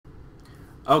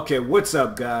Okay, what's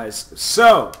up, guys?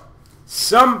 So,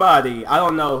 somebody, I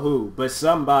don't know who, but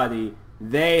somebody,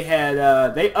 they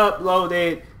had, they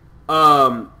uploaded,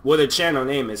 well, the channel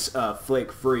name is,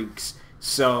 Flick Freaks.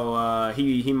 So,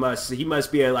 he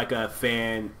must be like a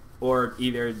fan, or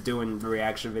either doing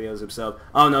reaction videos himself.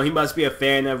 I don't know, he must be a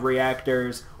fan of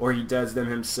Reactors, or he does them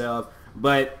himself.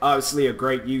 But, obviously a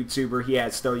great YouTuber. He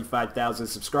has 35,000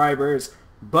 subscribers.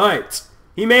 But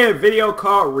he made a video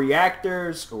called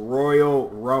Reactor'S Royal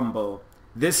Rumble.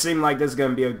 This seemed like this is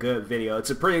going to be a good video. It's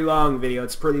a pretty long video.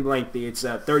 It's pretty lengthy. It's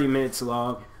 30 minutes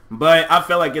long. But I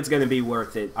feel like it's going to be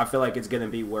worth it. I feel like it's going to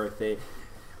be worth it.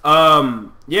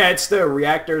 Yeah, it's the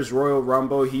Reactor'S Royal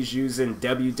Rumble. He's using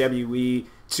Wwe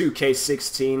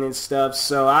 2K16 and stuff.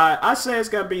 So I say it's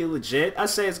going to be legit. I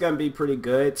say it's going to be pretty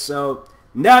good. So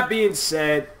that being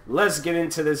said, let's get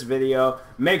into this video.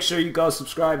 Make sure you go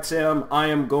subscribe to him. I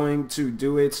am going to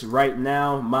do it right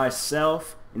now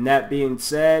myself. And that being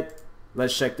said,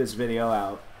 let's check this video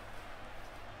out.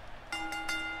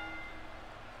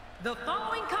 The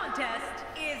following contest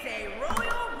is a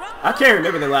Royal Rumble. I can't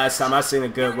remember the last time I seen a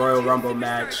good Royal Rumble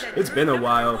match. It's been a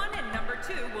while. Number 1 and number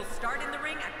 2 will start in the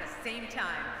ring at the same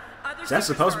time. Is that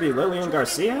supposed to be Lillian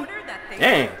Garcia? Dang.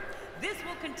 Dang.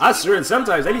 I swear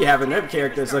sometimes they be having them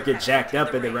characters looking jacked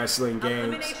up in the wrestling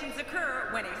games. Eliminations occur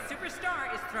when a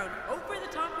superstar is thrown over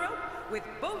the top rope with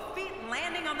both feet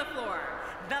landing on the floor.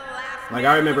 The last Like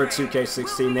I remember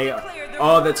 2K16, they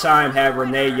all the time have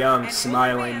Renee Young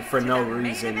smiling for no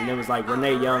reason. And it was like,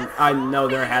 Renee Young, I know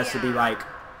there has to be like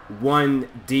one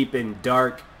deep and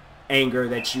dark anger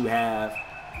that you have.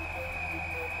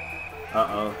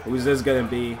 Uh-oh, who's this gonna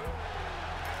be?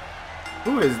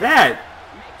 Who is that?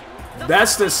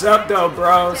 That's the sub though,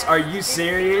 bros. Are you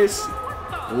serious?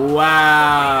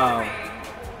 Wow.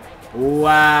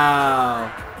 Wow.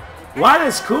 Why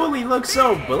does Cooley look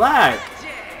so black?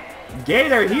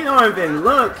 Gator, he don't even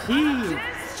look.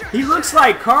 He looks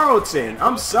like Carlton.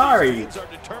 I'm sorry.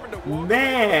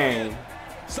 Man.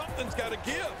 Something's got to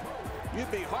give.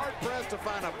 You'd be hard pressed to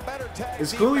find a better tag.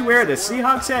 Is Cooley wearing the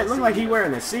Seahawks hat? Look like he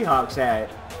wearing the Seahawks hat.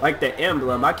 Like the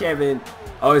emblem. I can't even.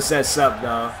 Oh, it says sub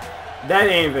though. That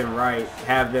ain't even right.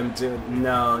 Have them do.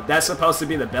 No, that's supposed to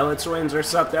be the Bella Twins or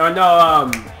something. Oh no,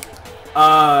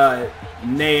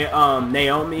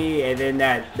 Naomi, and then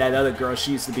that other girl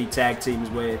she used to be tag teams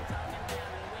with.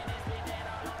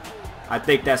 I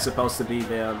think that's supposed to be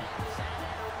them.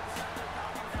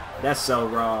 That's so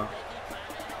wrong.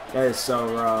 That is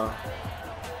so wrong.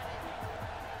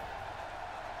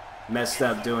 Messed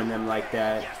up doing them like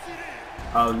that.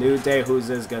 Oh, New Day. Who's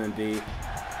this gonna be?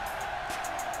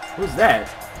 Who's that?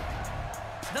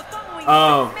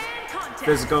 Oh,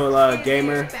 physical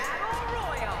gamer.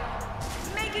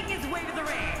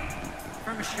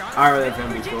 I heard of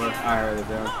him before. I heard of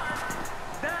him.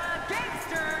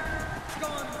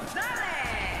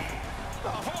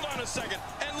 Hold on a second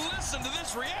and listen to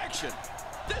this reaction.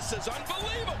 This is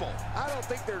unbelievable. I don't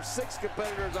think there's 6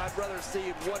 competitors I'd rather see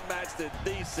in one match than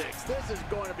these 6. This is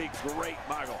going to be great,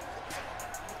 Michael.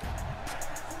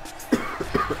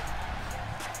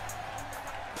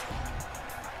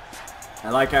 I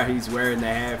like how he's wearing the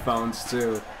headphones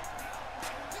too.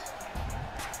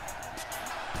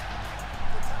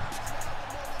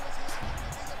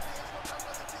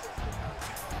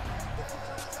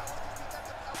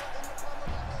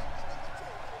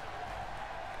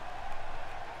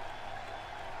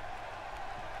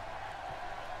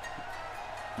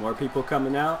 More people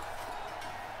coming out.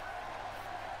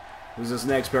 Who's this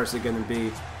next person gonna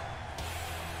be?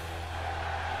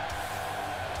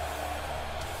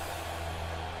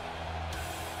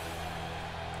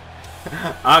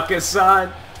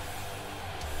 Akasan.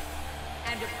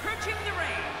 And approaching the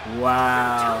ring.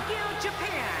 Wow. Tokyo,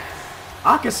 Japan.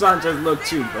 Akasan just looked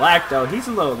too black though. He's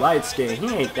a little light skinned.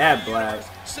 He ain't that black.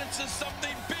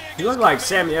 He looked like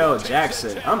Samuel L.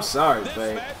 Jackson. I'm sorry,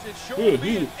 but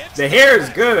the hair is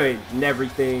good and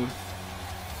everything,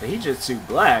 but he just too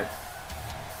black.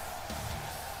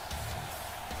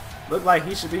 Look like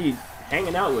he should be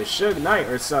hanging out with Suge Knight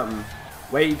or something.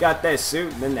 Way he got that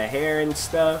suit and then the hair and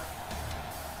stuff.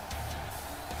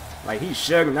 Like he's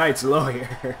Suge Knight's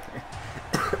lawyer.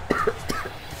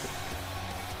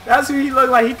 That's who he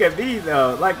looked like he could be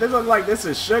though. Like this looks like this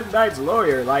is Suge Knight's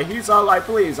lawyer. Like he's all like,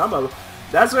 please,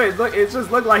 that's what it look. It just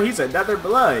looked like he's another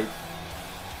blood.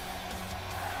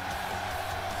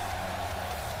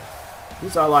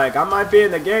 He's all like, I might be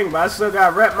in the gang, but I still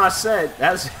gotta rep my set.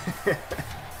 That's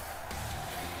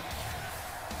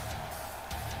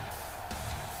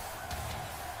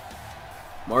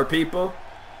more people.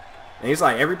 And he's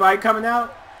like, everybody coming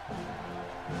out?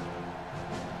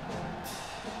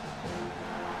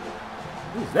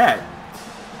 Who's that?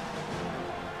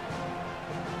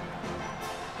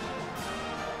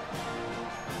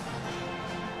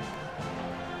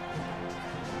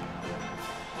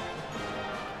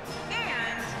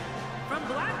 And from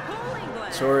Blackpool,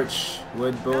 England, Torch,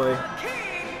 Wood Boy.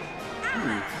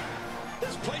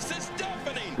 This place is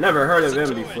deafening. Never heard of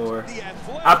him before.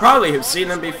 I probably have seen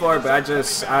him before, but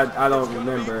I don't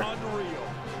remember.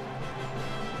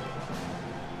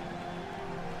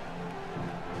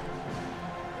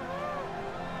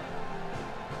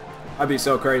 I'd be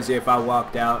so crazy if I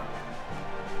walked out.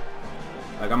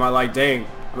 Like, I'm not like, dang.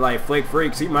 I'm like, Flick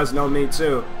Freaks, he must know me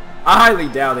too. I highly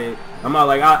doubt it. I'm not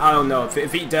like, I don't know.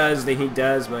 If he does, then he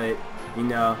does, but, you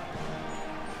know,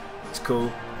 it's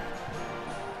cool.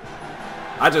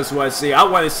 I just want to see. I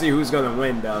want to see who's gonna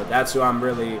win, though. That's who I'm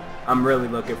really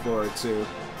looking forward to.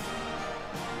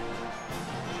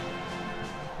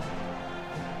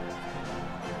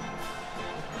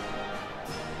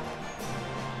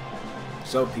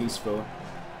 So peaceful.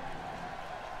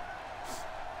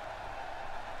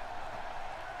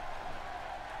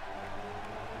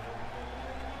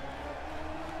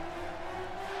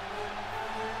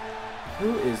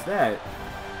 Who is that?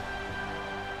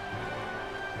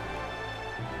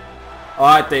 Oh,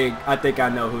 I think I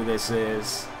know who this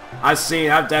is.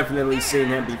 I've definitely seen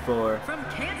him before. from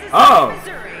Kansas City, Oh,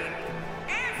 Missouri,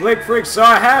 Flick Freak. So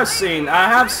I have seen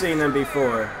him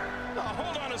before.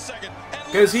 Hold on a second.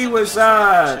 Cause he was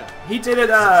he did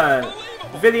a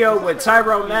video with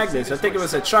Tyrone Magnus. I think it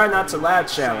was a try not to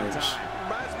laugh challenge.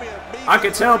 I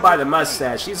could tell by the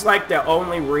mustache. He's like the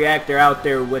only reactor out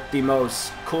there with the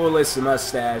most coolest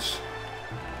mustache.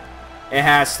 It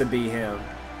has to be him.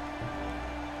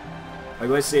 Like,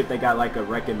 let's see if they got like a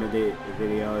recommended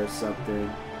video or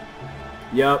something.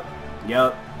 Yup.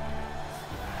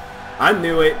 I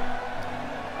knew it.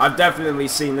 I've definitely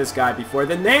seen this guy before.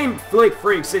 The name Flick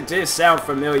Freaks, it did sound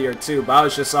familiar too, but I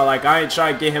was just all like, I ain't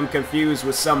trying to get him confused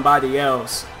with somebody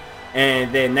else.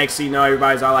 And then next thing you know,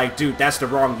 everybody's all like, dude, that's the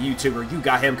wrong YouTuber. You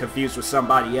got him confused with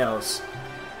somebody else.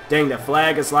 Dang, the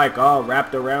flag is like all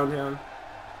wrapped around him.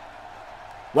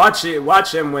 Watch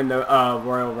him win the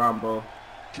Royal Rumble.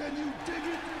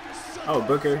 Oh,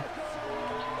 Booker.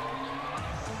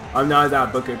 Oh no, it's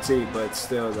not Booker T, but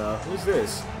still though. Who's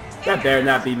this? That better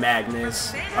not be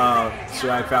Magnus. Oh,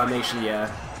 Swag Foundation,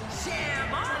 yeah.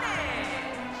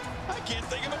 I can't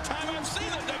think of a time I've seen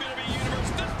the WWE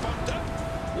Universe this pumped up.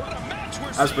 What a match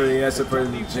we're seeing. That's a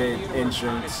pretty legit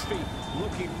entrance.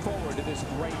 Looking forward to this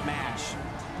great match.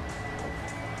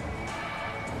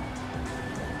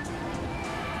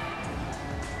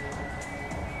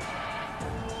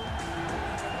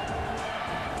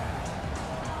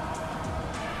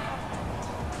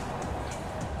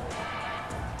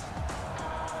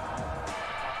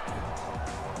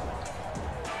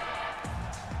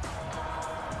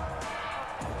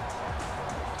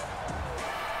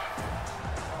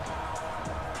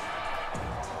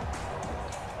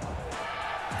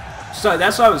 So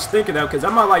that's what I was thinking of, because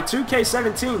I'm not like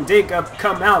 2K17 did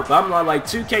come out, but I'm not like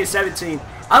 2K17.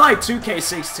 I like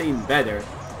 2K16 better.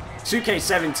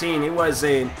 2K17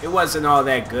 it wasn't all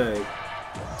that good.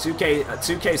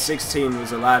 2K16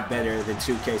 was a lot better than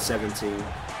 2K17.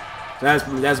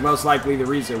 That's most likely the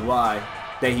reason why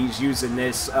that he's using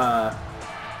this 2K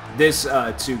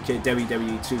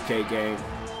WWE 2K game.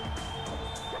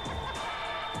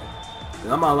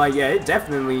 And I'm all like, yeah, it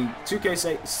definitely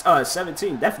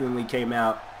 2K17 definitely came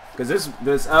out, because this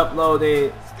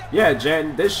uploaded, yeah,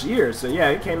 this year. So yeah,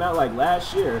 it came out like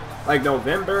last year, like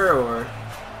November, or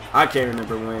I can't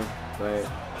remember when. But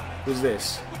who's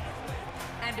this?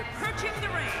 And approaching the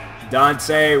ring,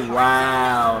 Dante.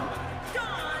 Wow.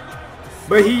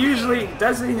 But he usually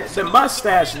doesn't. The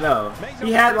mustache though.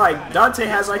 He had like Dante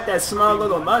has like that small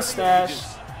little mustache.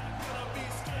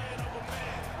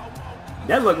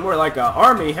 That looked more like an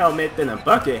army helmet than a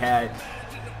bucket hat.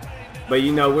 But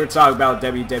you know, we're talking about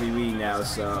WWE now,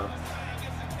 so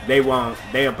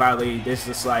they'll probably, this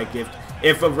is like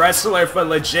if a wrestler, if a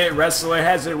legit wrestler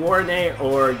hasn't worn it,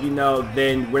 or you know,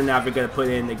 then we're not gonna put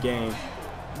it in the game.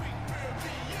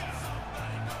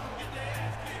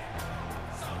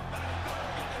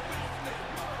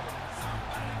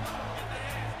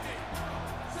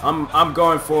 I'm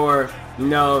going for, you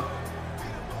know,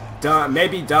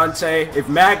 maybe Dante. If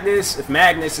Magnus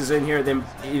is in here, then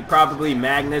probably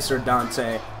Magnus or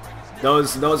Dante.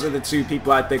 Those are the two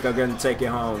people I think are gonna take it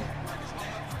home.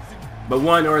 But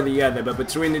one or the other. But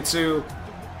between the two,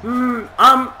 I'm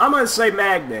gonna say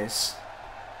Magnus.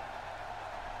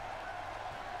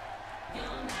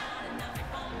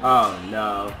 Oh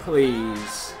no,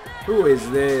 please. Who is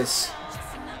this?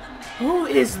 Who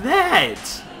is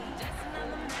that?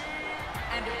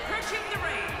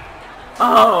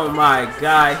 Oh my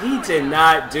god, he did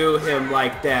not do him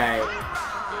like that.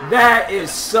 That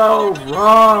is so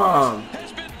wrong.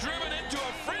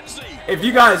 If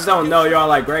you guys don't know, y'all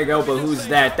like Greg Elba, who's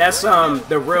that? That's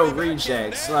the Real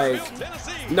Rejects. Like,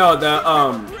 no,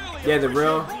 yeah, the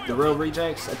real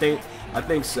Rejects. I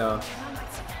think so.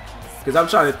 Cause I'm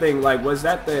trying to think, like, was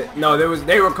that the? No,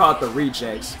 they were called the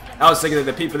Rejects. I was thinking of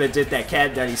the people that did that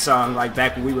Cat Daddy song, like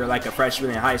back when we were like a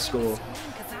freshman in high school.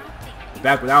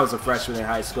 Back when I was a freshman in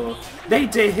high school, they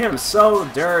did him so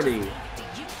dirty.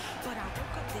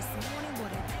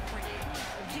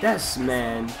 That's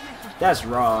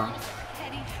raw.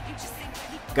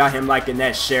 Got him like in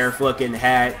that sheriff looking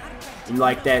hat and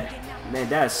like that, man,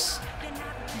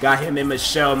 got him in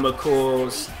Michelle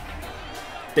McCool's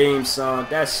theme song.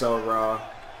 That's so raw.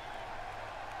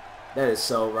 That is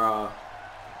so raw.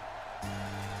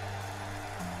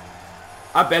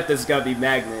 I bet this is gonna be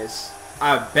Magnus.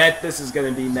 I bet this is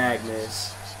gonna be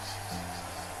Magnus.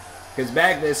 Cause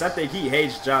Magnus, I think he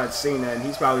hates John Cena and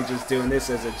he's probably just doing this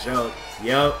as a joke.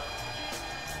 Yup.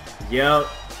 Yup.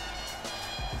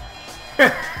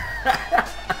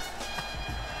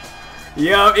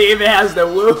 Yup, he even has the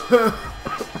woo.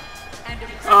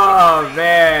 Oh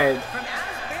man.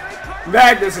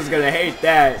 Magnus is gonna hate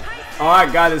that. Oh, I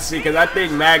gotta see, because I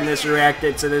think Magnus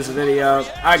reacted to this video.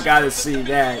 I gotta see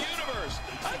that.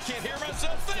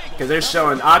 Because they're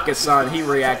showing Akasan, he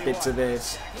reacted to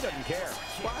this.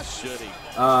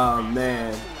 Oh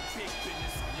man.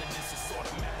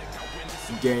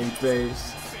 Game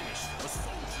face.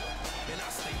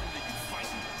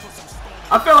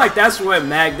 I feel like that's what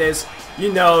Magnus,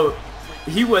 you know,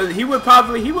 he could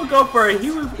probably be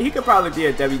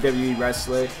a WWE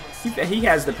wrestler. He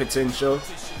has the potential.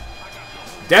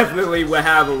 Definitely will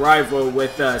have a rival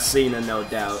with Cena, no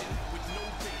doubt.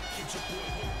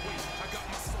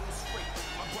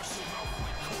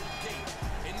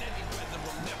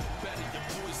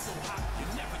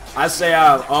 I say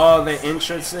out of all the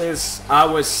entrances, I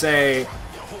would say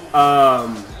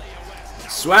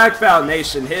Swag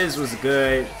Foundation, his was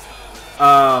good.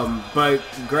 But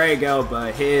Greg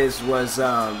Elba, his was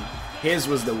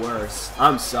the worst.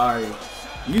 I'm sorry.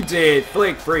 You did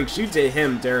Flick Freaks, you did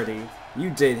him dirty. You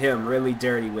did him really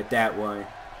dirty with that one.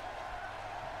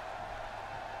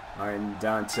 Alright,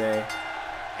 Dante.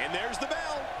 And there's the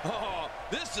bell. Oh,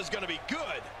 this is gonna be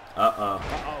good. Uh-oh.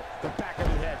 Uh-oh. The back of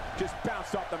the head just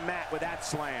bounced off the mat with that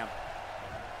slam.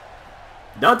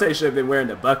 Dante should have been wearing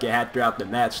the bucket hat throughout the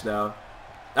match, though.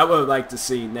 I would have liked to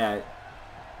see that.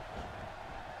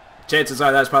 Chances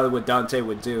are that's probably what Dante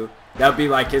would do. That would be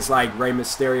like his like Rey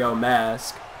Mysterio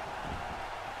mask.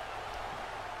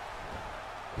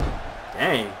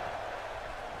 Dang.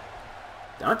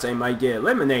 Dante might get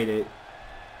eliminated.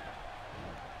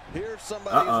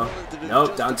 Uh-oh.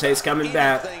 Nope, Dante's coming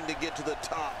back. To get to the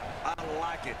top. I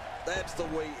like it. That's the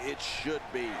way it should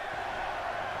be.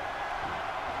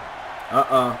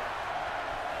 Uh-oh.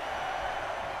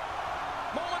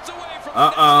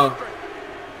 Uh-oh.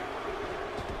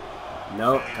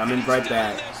 Nope, coming right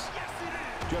back.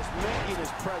 Just making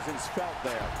his presence felt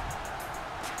there.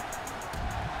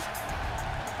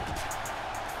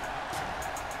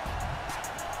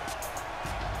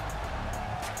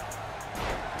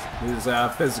 He's a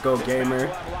physical gamer.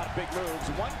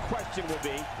 One question will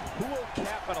be, who will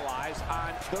capitalize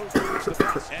on those moves the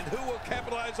best? And who will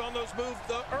capitalize on those moves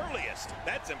the earliest?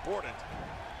 That's important.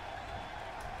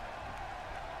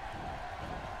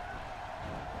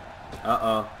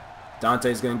 Uh-oh.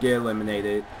 Dante's gonna get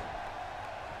eliminated.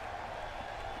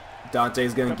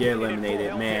 Dante's gonna get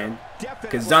eliminated, man.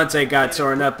 Because Dante got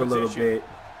torn up a little bit.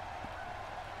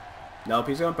 Nope,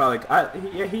 he's gonna probably...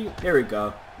 there we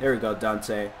go. There we go,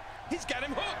 Dante. He's got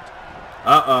him hooked.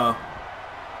 Uh-oh.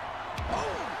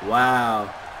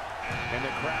 Wow. And the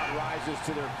crowd rises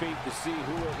to their feet to see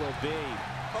who it will be.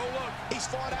 Oh, look. He's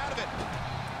fought out of it.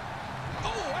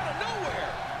 Oh, out of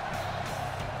nowhere.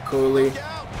 Cooley.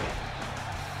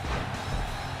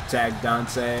 Tag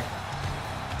Dante.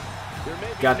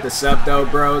 Got the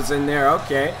Septo Bros in there.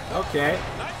 Okay, okay.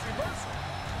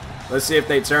 Let's see if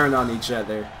they turn on each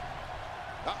other.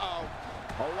 Uh-oh.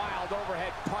 A wild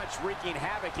overhead punch wreaking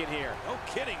havoc in here. No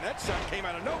kidding. That shot came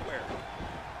out of nowhere.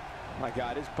 My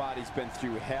God, his body's been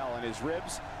through hell, and his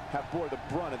ribs have bore the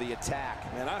brunt of the attack.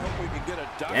 And I hope we can get a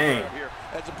doctor out here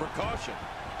as a precaution.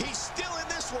 He's still in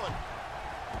this one.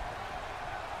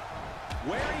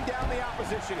 Wearing down the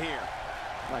opposition here.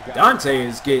 Dante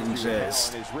is getting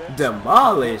just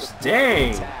demolished.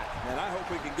 Dang. And I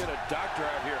hope we can get a doctor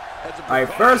out here as a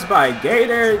Alright, first by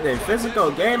Gator, then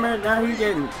Physical Gamer. Now he's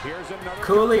getting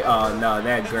Cooley. Oh no,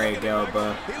 that Greg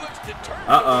Elba.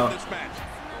 Uh-oh.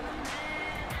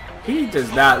 He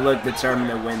does not look determined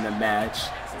to win the match.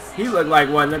 He looked like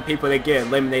one of the people that get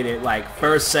eliminated like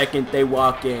first second they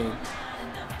walk in.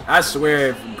 I swear,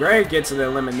 if Greg gets an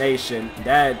elimination,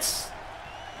 that's...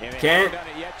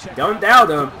 Don't doubt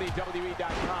him.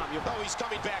 Oh, he's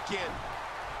coming back in.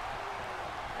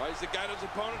 Well, he's the guy his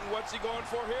opponent, and what's he going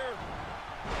for here?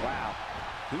 Wow,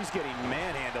 he's getting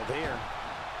manhandled here.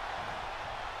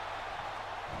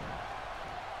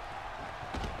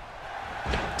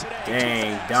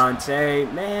 Dang, Dante,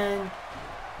 man.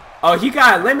 Oh, he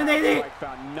got eliminated?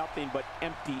 Found nothing but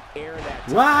empty air that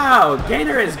time. Wow,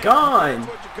 Gator is gone.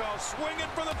 What you call swinging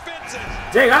for the fences.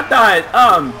 Dang, I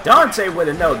thought Dante would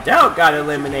have no doubt got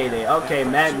eliminated. Okay,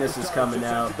 Magnus is coming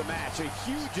out. A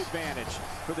huge advantage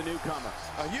for the newcomer.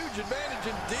 A huge advantage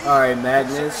indeed. All right,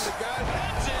 Magnus.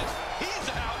 That's it. He's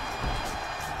out.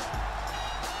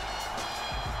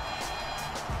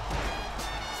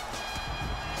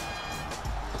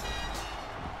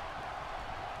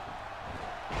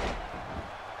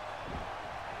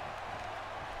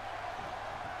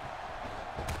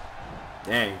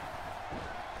 Dang.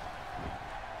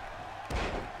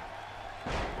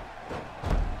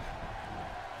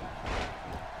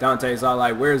 Dante's all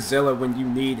like, where's Zilla when you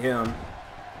need him?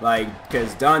 Like,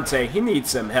 because Dante, he needs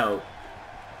some help.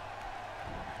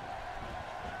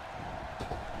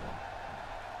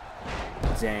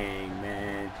 Dang,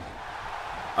 man.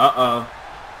 Uh-oh.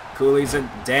 Cooley's a...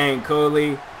 Dang,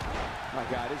 Cooley. My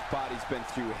God, his body's been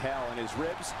through hell, and his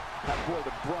ribs have bore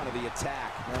the brunt of the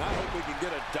attack. And I hope we can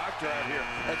get a doctor out here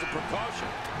as a precaution.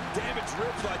 Damaged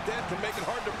ribs like that can make it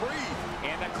hard to breathe.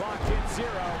 And the clock hits 0.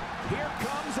 Here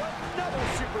comes another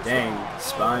superstar. Dang,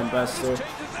 spine buster. This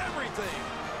changes everything.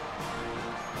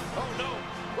 Oh, no.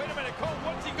 Wait a minute, Cole.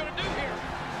 What's he going to do here?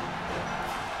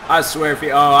 I swear if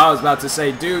he... Oh, I was about to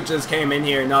say, dude just came in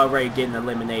here and already getting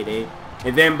eliminated.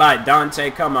 And then by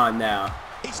Dante, come on now.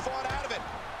 He's fought out of it.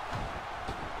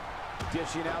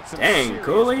 Dishing out some Dang,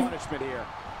 Cooley. Punishment here.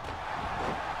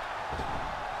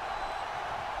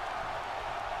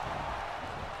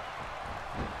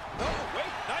 Oh, wait.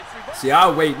 Nice reverse. See,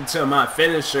 I'll wait until my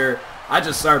finisher. I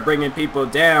just start bringing people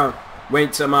down.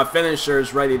 Wait till my finisher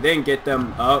is ready, then get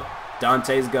them up.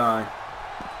 Dante's gone.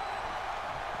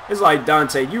 It's like,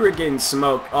 Dante, you were getting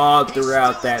smoked all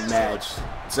throughout that match.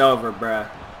 It's over, bruh.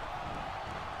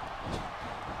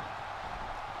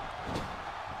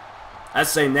 I'd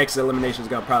say next elimination is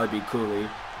going to probably be Cooley.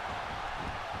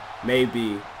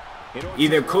 Maybe.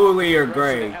 Either Cooley or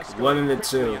Greg. One of the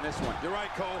two. You're right,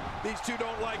 Cole. These two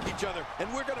don't like each other. And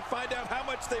we're going to find out how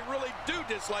much they really do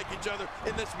dislike each other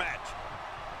in this match.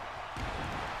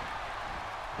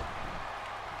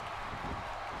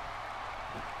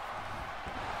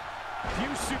 Few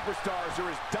superstars are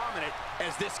as dominant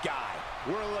as this guy.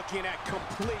 We're looking at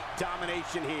complete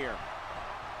domination here.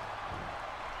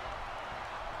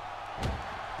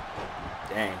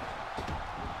 Dang.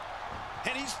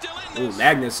 And he's still in this. Ooh,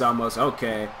 Magnus almost.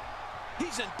 Okay.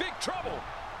 He's in big trouble.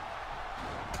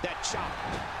 That chop.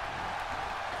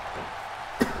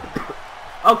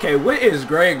 Okay, what is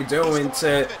Greg doing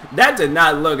to... That did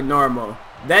not look normal.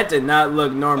 That did not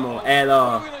look normal at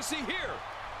all. What are we going to see here?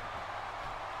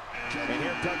 And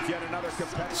here comes yet another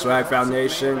competitor. Swag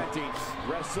Foundation.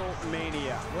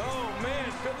 WrestleMania. Oh, man.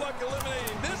 Good luck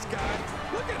eliminating this guy.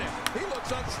 Look at him. He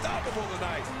looks unstoppable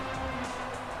tonight.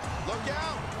 Look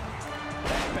out.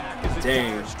 That back is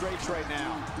in dire straits right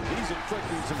now. He's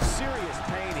inflicting some serious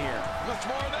pain here. Much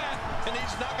more of that, and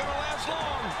he's not going to last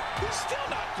long. He's still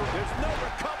not through. There's no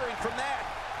recovering from that.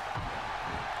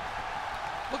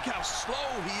 Look how slow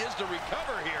he is to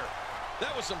recover here. That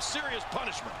was some serious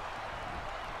punishment.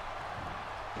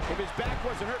 If his back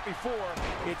wasn't hurt before,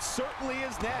 it certainly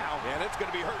is now. And it's going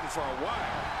to be hurting for a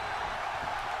while.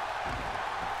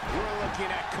 We're looking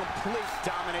at complete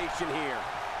domination here.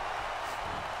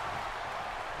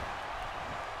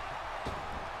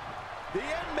 The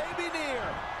end may be near.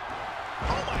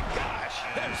 Oh my gosh,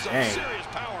 there's some serious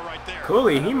power right there.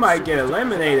 Cooley, he might get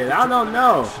eliminated. I don't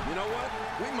know. You know what?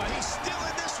 We might be still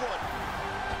in this one.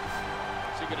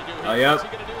 What's he gonna do? Oh,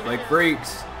 yep. Like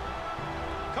freaks.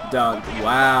 Done.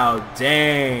 Wow,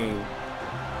 dang.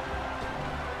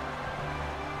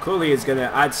 Cooley is gonna,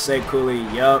 I'd say Cooley,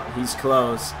 yup, he's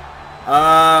close.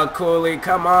 Cooley,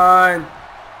 come on.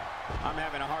 I'm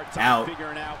having a hard time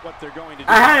figuring out what they're going to do.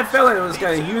 I had a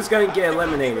feeling he was gonna get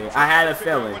eliminated. I had a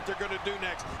feeling. What they're gonna do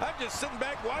next. I'm just sitting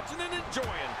back watching and enjoying.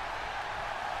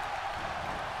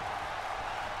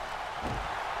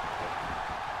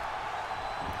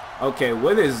 Okay,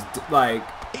 what is, like,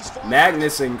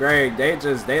 Magnus and Greg, they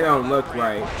don't look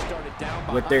right.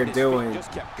 What they're doing. Man,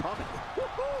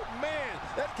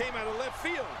 that came out of left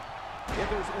field. If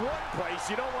there's one place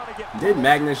you don't want to get... Did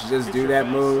Magnus just do that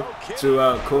move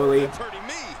to Cooley?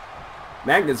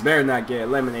 Magnus better not get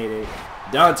eliminated.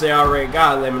 Dante already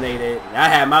got eliminated. I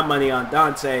had my money on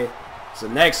Dante. So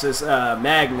next is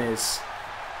Magnus.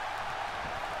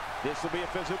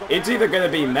 It's either going to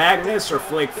be Magnus or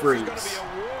Flick Freaks.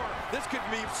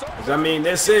 I mean,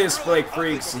 this is Flick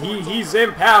Freaks. He's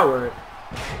in power.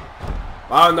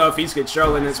 I don't know if he's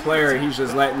controlling his player. He's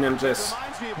just letting them just,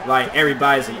 like,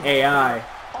 everybody's an AI.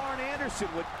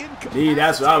 Me,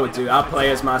 that's what I would do. I'll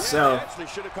play as myself.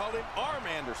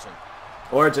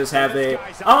 Or just have a...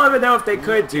 I don't even know if they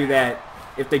could do that.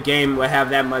 If the game would have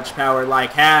that much power.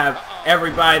 Like, have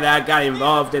everybody that got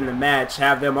involved in the match,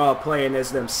 have them all playing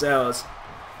as themselves.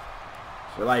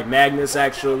 So, like, Magnus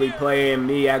actually playing,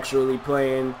 me actually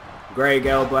playing, Greg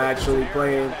Elba actually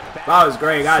playing. If I was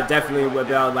Greg, I definitely would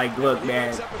be like, look,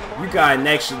 man, you got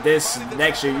next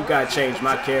year, you got to change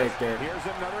my character.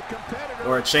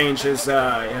 Or change his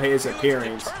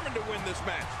appearance.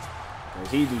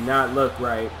 He do not look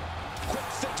right.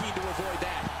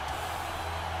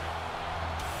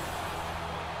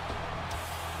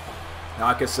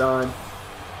 Akasan.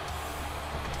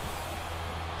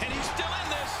 And he's still in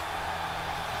this.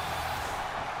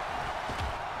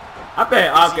 I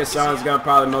bet Akasan's gonna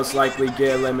probably most likely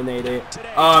get eliminated.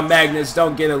 Oh, Magnus,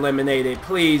 don't get eliminated.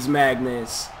 Please,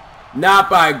 Magnus. Not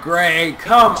by Greg.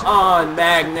 Come on,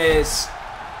 Magnus.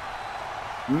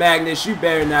 Magnus, you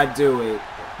better not do it.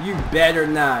 You better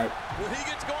not. When he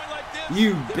gets going like this,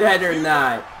 you better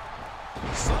not.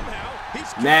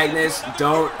 Magnus,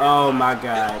 don't. Oh, my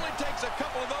God.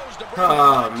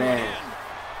 Oh, man.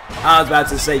 I was about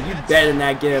to say, you better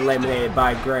not get eliminated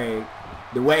by Greg.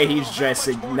 The way he's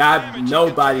dressing,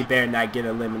 nobody better not get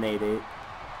eliminated.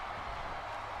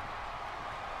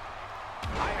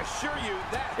 I assure you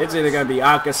that it's either going to be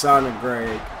Akasan or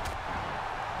Greg.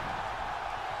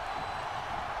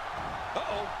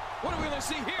 Uh-oh. What are we going to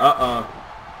see here? Uh-oh.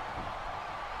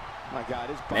 My God,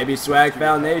 maybe Swag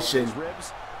Foundation.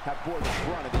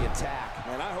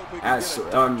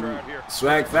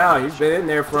 Swag Foul, he's been in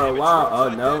there for a while. Oh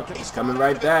no, he's coming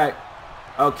right back.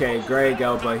 Okay, Greg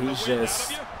Elba, he's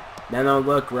just, that don't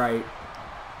look right.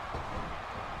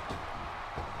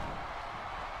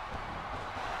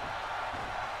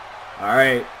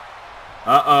 Alright.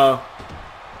 Uh-oh.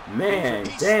 Man,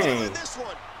 dang.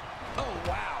 Oh,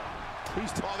 wow.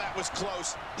 Oh, that was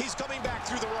close. He's coming back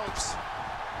through the ropes.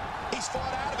 He's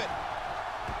fought out of it.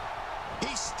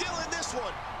 He's still in this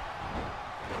one.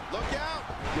 Look out.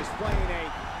 Displaying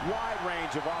a wide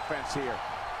range of offense here.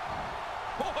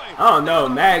 Boy, oh no,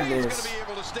 Magnus.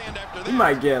 He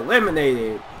might get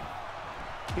eliminated.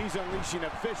 He's unleashing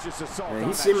a vicious assault. Man,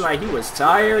 he seemed like he was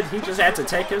tired. He just had to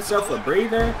take himself a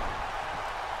breather.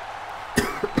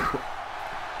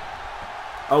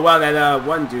 Oh wow, that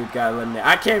one dude got eliminated.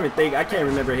 I can't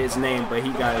remember his name, but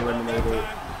he got eliminated.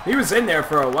 He was in there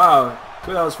for a while.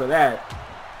 Kudos for that.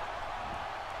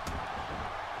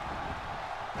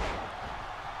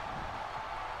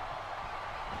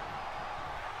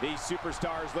 These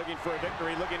superstars looking for a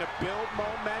victory, looking to build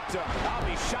momentum. I'll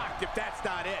be shocked if that's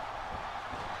not it.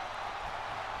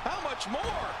 How much more?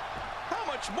 How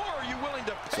much more are you willing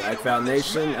to pay? Swag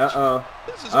Foundation. Uh-oh.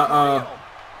 Uh-oh.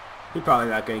 He's probably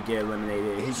not going to get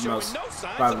eliminated. He's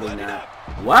probably not.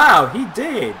 Wow, he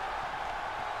did.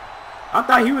 I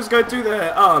thought he was going to do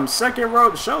the second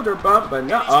rope shoulder bump, but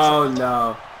no. Oh,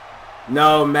 no.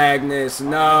 No, Magnus.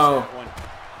 No.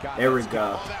 There we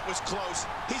go.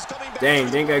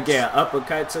 Dang, didn't gonna get an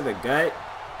uppercut to the gut.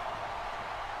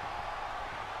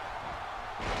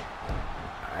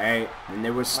 Alright, and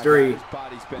there was 3.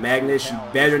 Magnus, you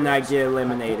better not get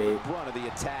eliminated.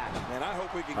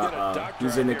 Uh-oh.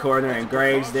 He's in the corner and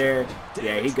Greg's there.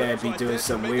 Yeah, he gonna be doing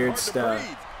some weird stuff.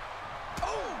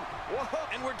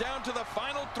 And we're down to the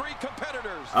final 3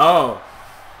 competitors. Oh,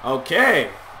 okay.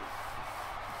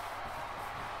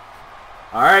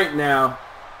 Alright now.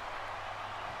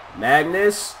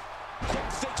 Magnus.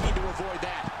 Thinking to avoid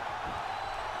that.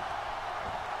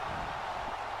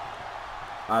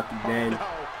 Then. Oh,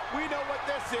 no. We know what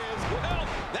this is. Well,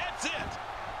 that's it.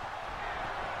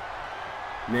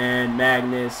 Man,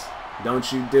 Magnus, don't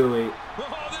you do it.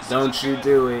 Oh, don't you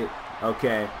do it.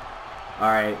 Okay.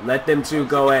 Alright, let them two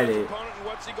go at it.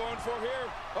 What's he going for here?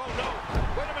 Oh, no.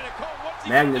 Wait a minute, Cole. What's he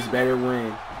Magnus better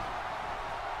win.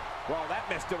 Well, that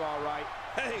missed him all right.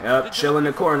 Hey, yep, chill in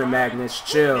the corner, Magnus.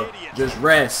 Chill. Just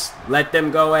rest. Let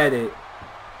them go at it.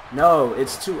 No,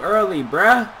 it's too early,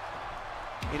 bruh.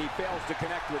 And he fails to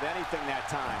connect with anything that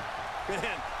time. Man,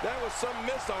 that was some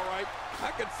miss, all right.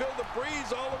 I could feel the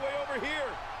breeze all the way over here.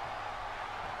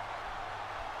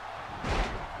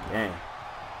 Dang.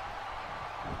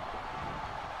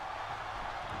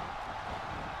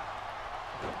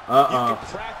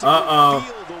 Uh-oh.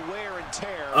 Feel the wear and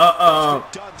tear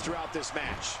done throughout this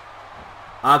match.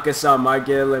 Akasa might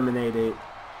get eliminated.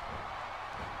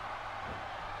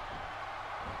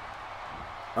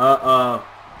 Uh-oh.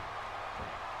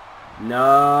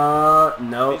 No.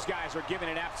 These guys are giving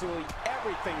it absolutely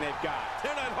everything they've got.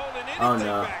 They're not holding anything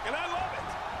no. back, and I love it.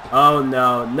 Oh,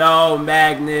 no. No,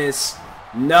 Magnus.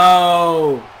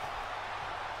 No.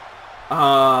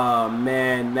 Oh,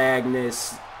 man,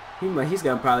 Magnus. He's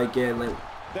going to probably get eliminated.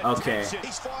 Okay.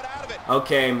 He's fought out of it.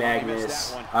 Okay,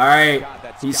 Magnus. All right.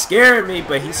 He's scaring me,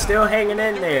 but he's still hanging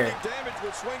in there. Damage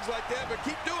with swings like that, but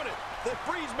keep doing it. The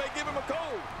freeze may give him a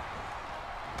cold.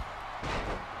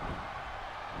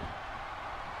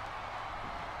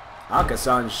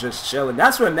 Akasan's just chilling.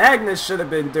 That's what Magnus should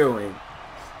have been doing.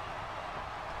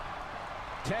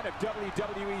 10 of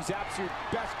WWE's absolute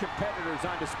best competitors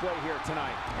on display here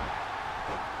tonight.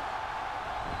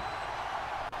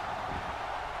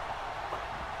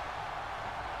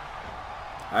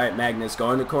 All right, Magnus,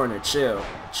 go in the corner. Chill.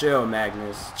 Chill,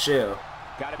 Magnus. Chill.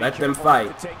 Let them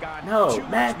fight. No,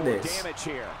 Magnus.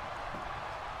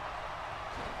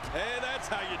 And that's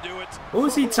how you do it.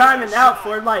 Who's he timing out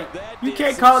for? Like, you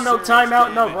can't call no timeout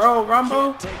in no Royal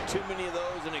Rumble. Can't take too many of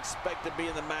those and expect to be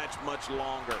in the match much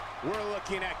longer. We're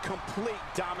looking at complete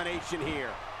domination here.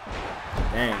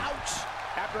 Dang. Ouch!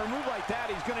 After a move like that,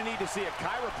 he's going to need to see a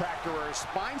chiropractor or a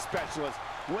spine specialist,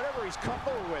 whatever he's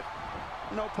comfortable with.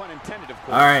 No pun intended, of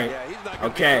course. All right. Yeah, he's not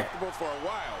gonna be comfortable for a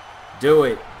while. Do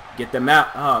it. Get them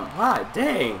out. Wow,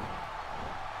 dang.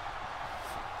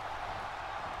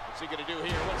 What's he gonna do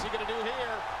here? What's he gonna do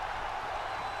here?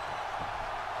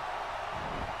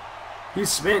 He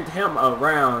spent him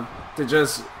around to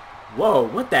just... Whoa,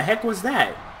 what the heck was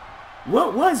that?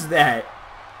 What was that?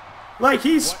 Like,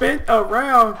 he spent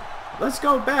around... Let's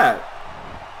go back.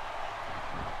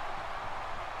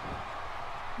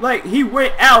 Like, he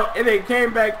went out and then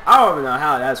came back. I don't even know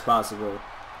how that's possible.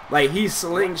 Like, he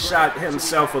slingshot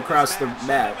himself across the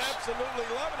match. I'm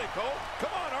absolutely loving it, Cole.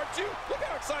 Come on, aren't you? Look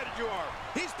how excited you are.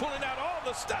 He's pulling out all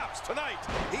the stops tonight.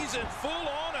 He's in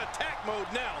full-on attack mode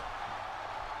now.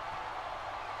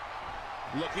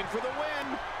 Looking for the win.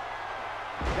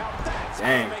 Now that's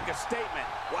how you make a statement.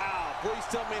 Wow, please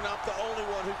tell me I'm the only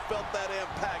one who felt that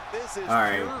impact. This is all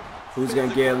right. Who's going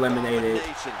to get eliminated?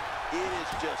 Domination. It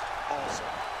is just awesome.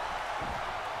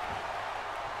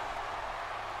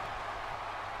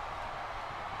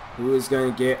 Who is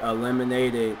going to get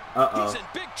eliminated? Uh-oh. He's in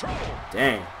big trouble.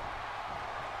 Dang.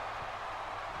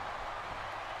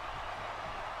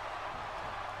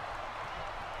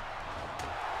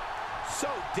 So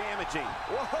damaging.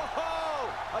 Whoa!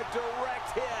 A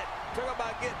direct hit. Talk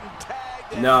about getting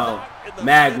tagged. And No.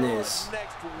 Magnus.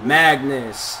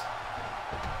 Magnus.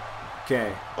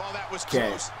 Okay. Oh, that was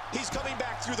close. He's coming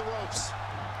back through the ropes.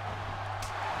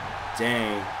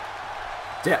 Dang.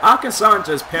 Did Akasan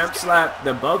just pimp slap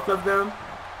the both of them?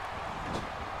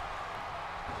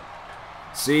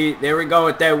 See, there we go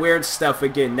with that weird stuff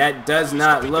again. That does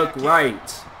not look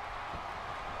right.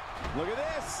 Look at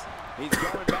this. He's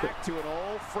going back to an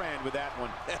old friend with that one.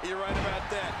 You're right about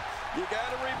that. You got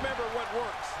to remember what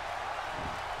works.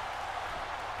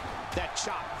 That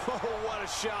chop. Oh, what a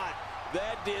shot.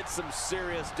 That did some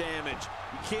serious damage.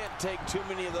 You can't take too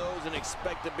many of those and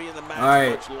expect to be in the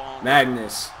match much longer.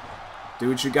 Magnus, do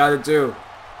what you gotta do.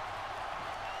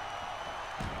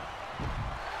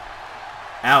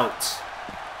 Out.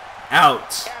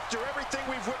 Out. After everything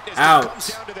we've witnessed, Out. it comes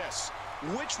down to this.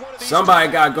 Which one of these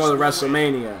Somebody gotta go to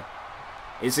WrestleMania.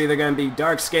 It's either gonna be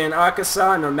dark-skinned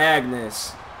Akasan or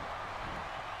Magnus.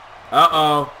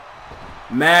 Uh-oh.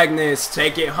 Magnus,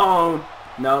 take it home.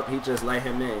 Nope, he just let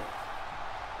him in.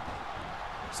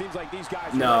 Seems like these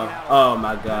guys No. Oh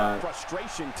my God.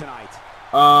 Frustration tonight.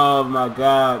 Oh my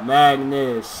God,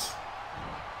 Magnus.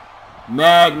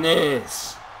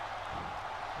 Magnus.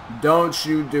 Don't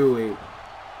you do it.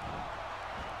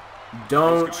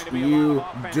 Don't you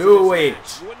do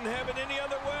it. Wouldn't have it any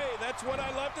other way. That's what I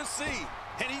love to see.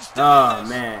 And he's still Oh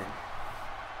man.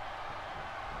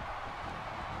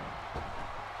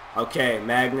 Okay,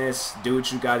 Magnus, do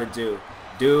what you gotta do.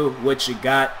 Do what you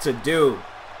got to do.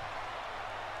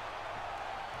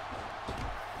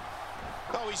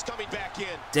 Oh, he's coming back in.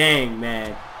 Dang,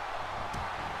 man.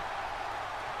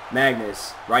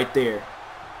 Magnus, right there.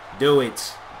 Do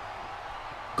it.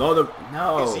 Go to...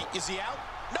 No. Is he out?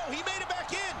 No, he made it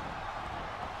back in.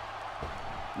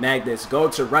 Magnus, go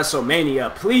to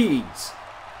WrestleMania, please.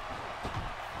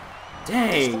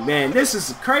 Dang, man. This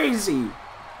is crazy.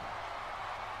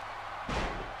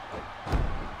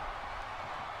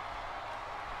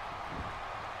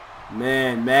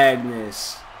 Man,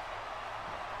 Magnus.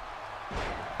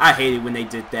 I hated when they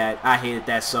did that. I hated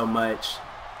that so much.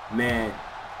 Man.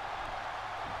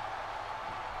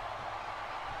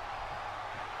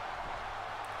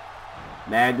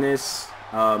 Magnus.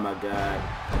 Oh my god.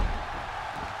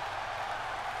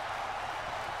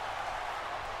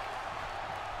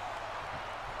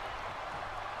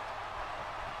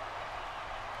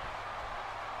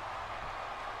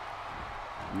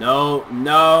 No,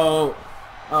 no.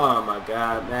 Oh my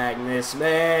god, Magnus,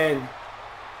 man.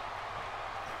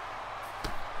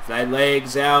 That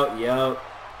leg's out, yup.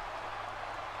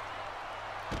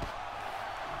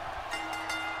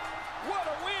 What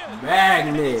a win!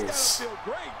 Magnus.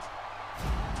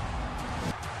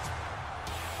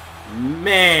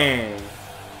 Man.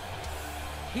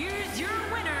 Here's your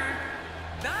winner,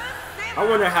 the I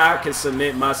wonder how I can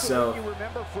submit myself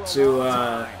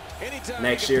to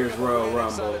next year's Royal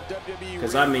Rumble.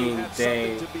 Because I mean,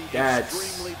 dang,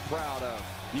 that's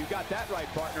you got that right,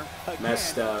 partner. Again,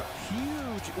 messed up.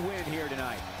 Huge win here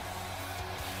tonight.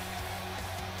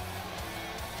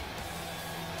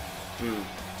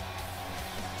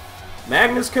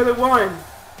 Magnus could have won.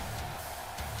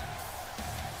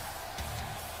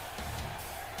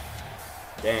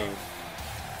 Dang.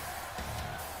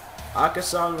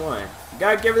 Akasan won. You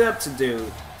gotta give it up to dude.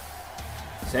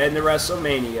 He's heading to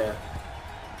WrestleMania.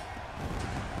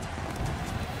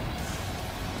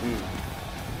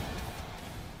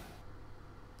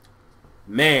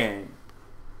 Man.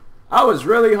 I was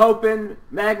really hoping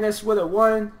Magnus would have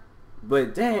won.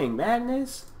 But dang,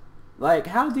 Magnus. Like,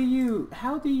 how do you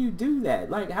do that?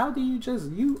 Like, how do you just,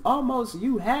 you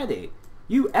had it.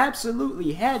 You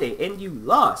absolutely had it and you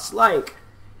lost. Like,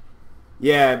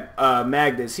 yeah,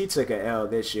 Magnus, he took a L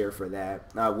this year for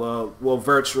that. Well,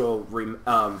 virtual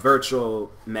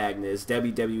Magnus,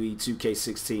 WWE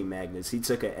 2K16 Magnus, he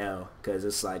took a L because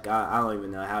it's like I don't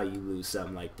even know how you lose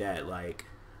something like that. Like,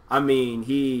 I mean,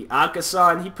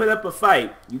 Akasan, he put up a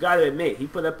fight. You gotta admit, he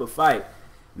put up a fight.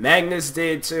 Magnus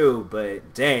did too,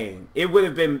 but dang, it would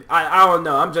have been. I don't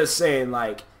know. I'm just saying,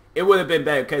 like, it would have been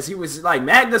better because he was like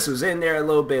Magnus was in there a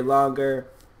little bit longer.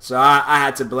 So I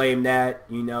had to blame that.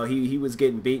 You know, he was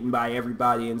getting beaten by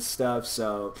everybody and stuff.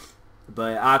 So,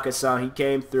 but Akasan, he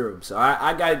came through. So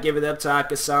I got to give it up to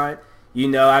Akasan. You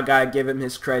know, I got to give him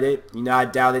his credit. You know, I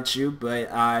doubted you,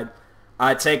 but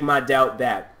I take my doubt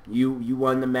back. You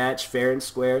won the match fair and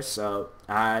square. So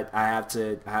I have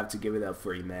to give it up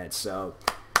for you, man. So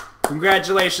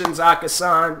congratulations,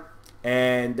 Akasan.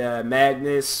 And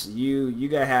Magnus, you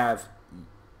gotta have,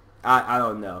 I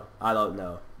don't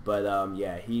know. But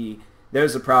yeah,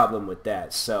 there's a problem with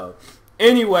that. So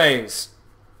anyways,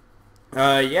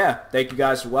 yeah, thank you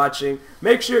guys for watching.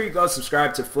 Make sure you go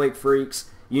subscribe to Flick Freaks.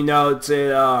 You know,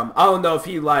 I don't know if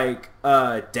he like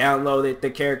downloaded the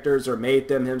characters or made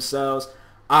them himself.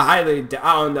 I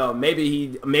don't know. Maybe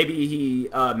he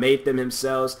made them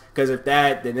himself. Because if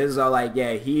that, then this is all like,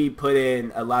 yeah, he put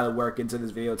in a lot of work into this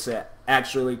video to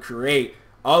actually create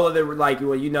all of the, like,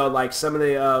 well, you know, like some of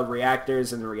the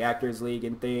reactors and the Reactor'S League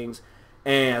and things,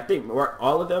 and I think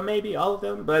all of them, maybe all of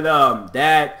them, but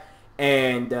that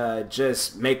and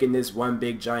just making this one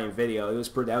big giant video,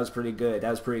 that was pretty good. That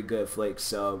was pretty good, Flick.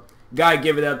 So gotta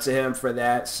give it up to him for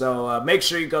that. So make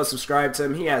sure you go subscribe to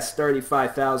him. He has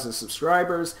 35,000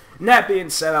 subscribers. And that being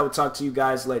said, I will talk to you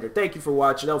guys later. Thank you for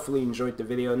watching. Hopefully you enjoyed the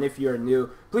video, and if you are new,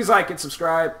 please like and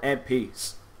subscribe, and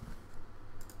peace.